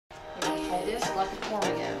There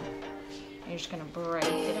we go. You're just gonna break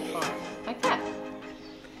it apart like that.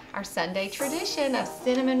 Our Sunday tradition of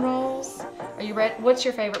cinnamon rolls. Are you ready? What's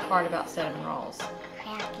your favorite part about cinnamon rolls?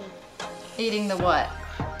 Cracking. Eating the what?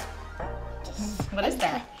 What is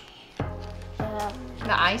that?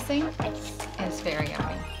 The icing? It's very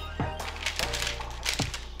yummy.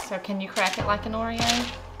 So can you crack it like an Oreo?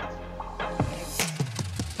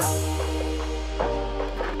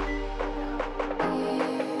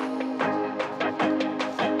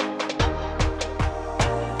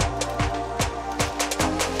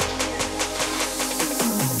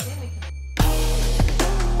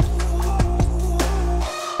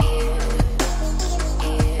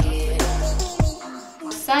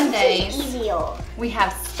 Sundays, we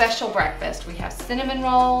have special breakfast. We have cinnamon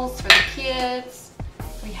rolls for the kids.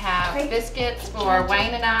 We have biscuits for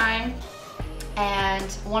Wayne and I. And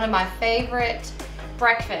one of my favorite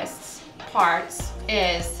breakfast parts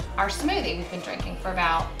is our smoothie we've been drinking for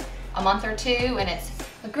about a month or two. And it's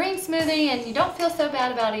a green smoothie, and you don't feel so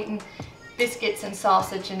bad about eating biscuits and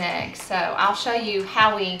sausage and eggs. So I'll show you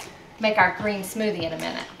how we make our green smoothie in a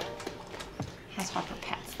minute. That's Harper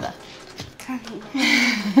pats the... Are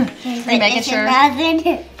you making sure?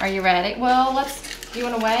 Are you ready? Well, do you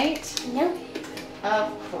want to wait? No.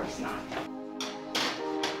 Of course not.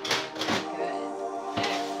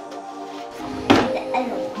 Good.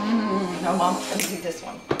 No, Mom's going to do this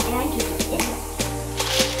one. And I do this.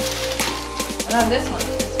 No, this one.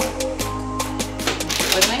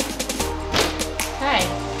 With me? Okay.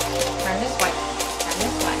 Turn this way. Turn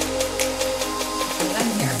this way. Put it in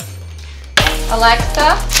here. Alexa,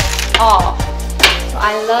 off. So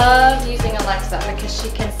I love using Alexa because she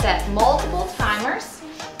can set multiple timers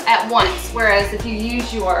at once, whereas if you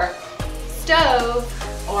use your stove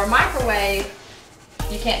or microwave,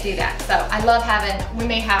 you can't do that. So I love we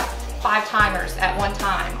may have 5 timers at one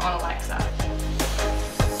time on Alexa.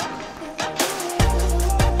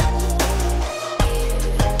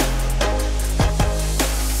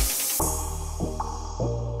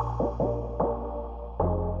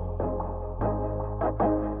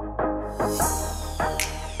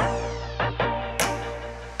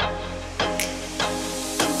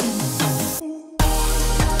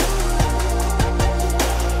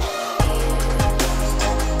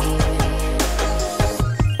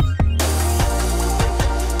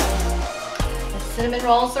 Cinnamon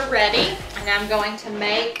rolls are ready, and I'm going to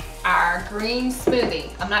make our green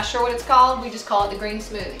smoothie. I'm not sure what it's called, we just call it the green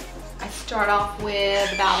smoothie. I start off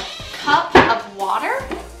with about a cup of water,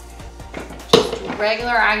 just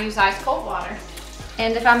regular, I use ice cold water.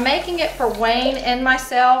 And if I'm making it for Wayne and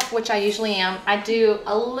myself, which I usually am, I do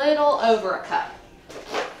a little over a cup.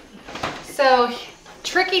 So,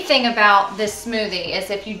 tricky thing about this smoothie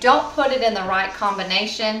is if you don't put it in the right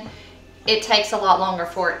combination, it takes a lot longer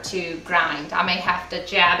for it to grind. I may have to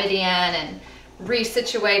jab it in and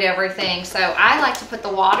resituate everything. So I like to put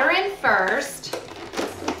the water in first,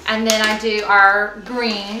 and then I do our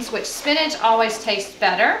greens, which spinach always tastes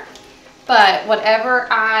better, but whatever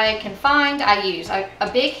I can find, I use. A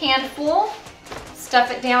big handful,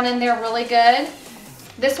 stuff it down in there really good.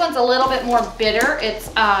 This one's a little bit more bitter.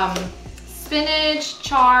 It's spinach,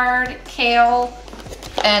 chard, kale,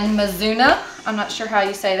 and mizuna. I'm not sure how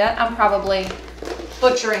you say that. I'm probably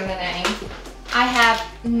butchering the name. I have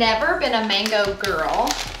never been a mango girl.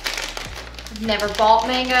 Never bought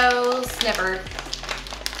mangoes, never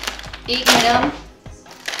eaten them.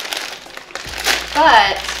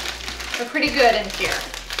 But they're pretty good in here.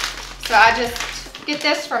 So I just get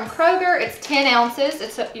this from Kroger. It's 10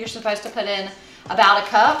 ounces. You're supposed to put in about a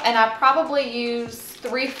cup, and I probably use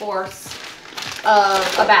 3/4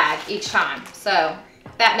 of a bag each time. So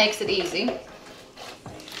that makes it easy.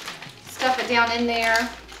 Stuff it down in there.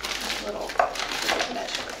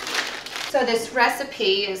 So this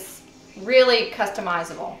recipe is really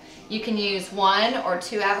customizable. You can use 1 or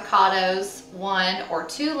 2 avocados, 1 or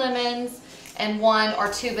 2 lemons, and 1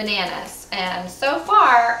 or 2 bananas. And so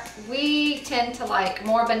far, we tend to like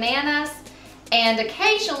more bananas, and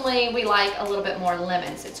occasionally we like a little bit more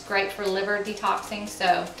lemons. It's great for liver detoxing,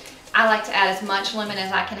 so I like to add as much lemon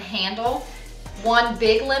as I can handle. 1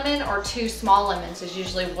 big lemon or 2 small lemons is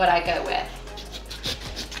usually what I go with.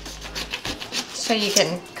 So you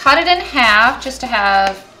can cut it in half just to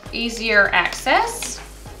have easier access.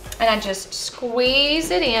 And I just squeeze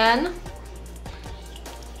it in.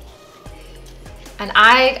 And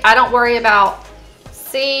I don't worry about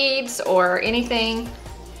seeds or anything.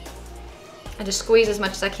 I just squeeze as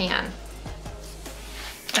much as I can.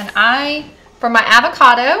 And for my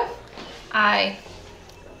avocado,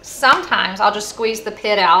 sometimes I'll just squeeze the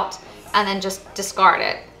pit out and then just discard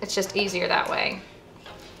it. It's just easier that way.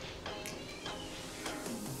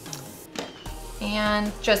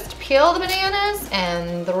 and just peel the bananas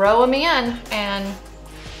and throw them in, and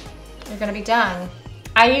you're gonna be done.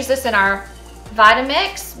 I use this in our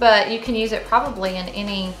Vitamix, but you can use it probably in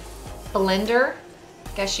any blender.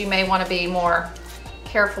 I guess you may want to be more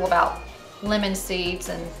careful about lemon seeds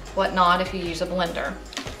and whatnot if you use a blender.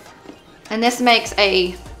 And this makes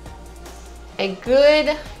a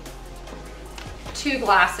good 2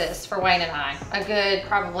 glasses for Wayne and I. A good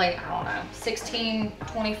probably, I don't know, 16,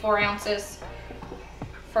 24 ounces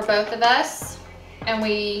for both of us. And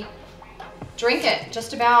we drink it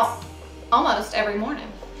just about almost every morning.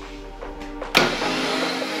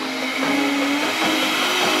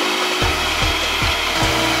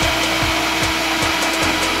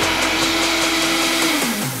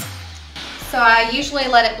 So I usually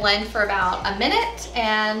let it blend for about a minute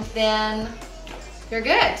and then you're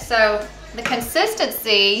good. So the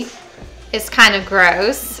consistency is kind of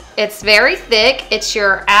gross. It's very thick. It's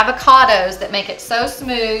your avocados that make it so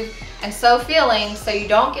smooth and so filling so you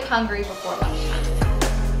don't get hungry before lunchtime.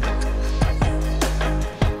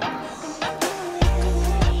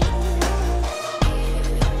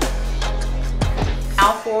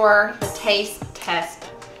 Now for the taste test.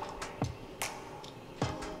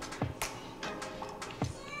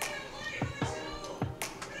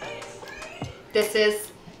 This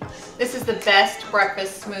is the best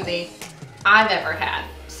breakfast smoothie I've ever had.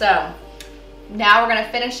 So now we're gonna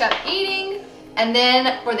finish up eating, and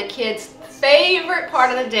then for the kids' favorite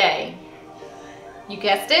part of the day, you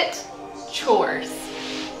guessed it, chores.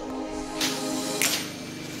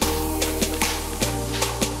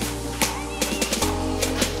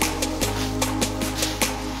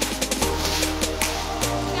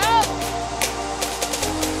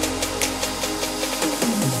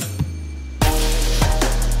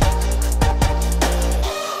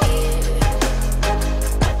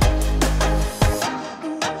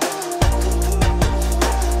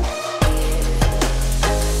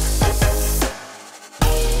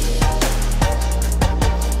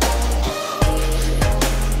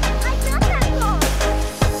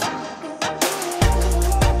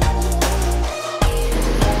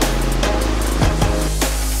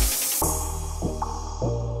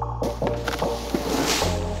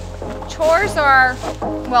 Chores are,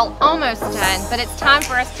 well, almost done, but it's time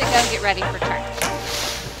for us to go get ready for church.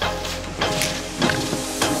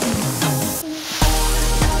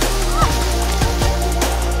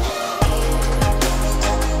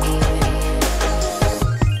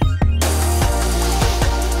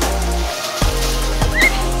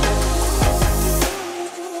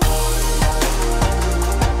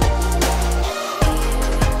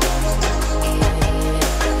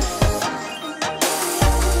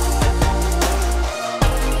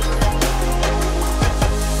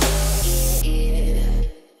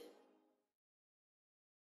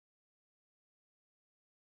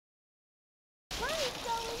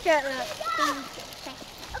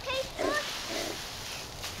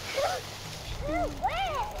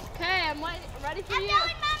 Okay, I'm ready for you.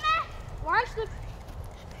 Going, Mama. Launch the.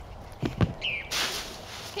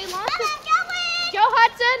 Okay, launch the. Go,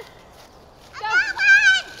 Hudson.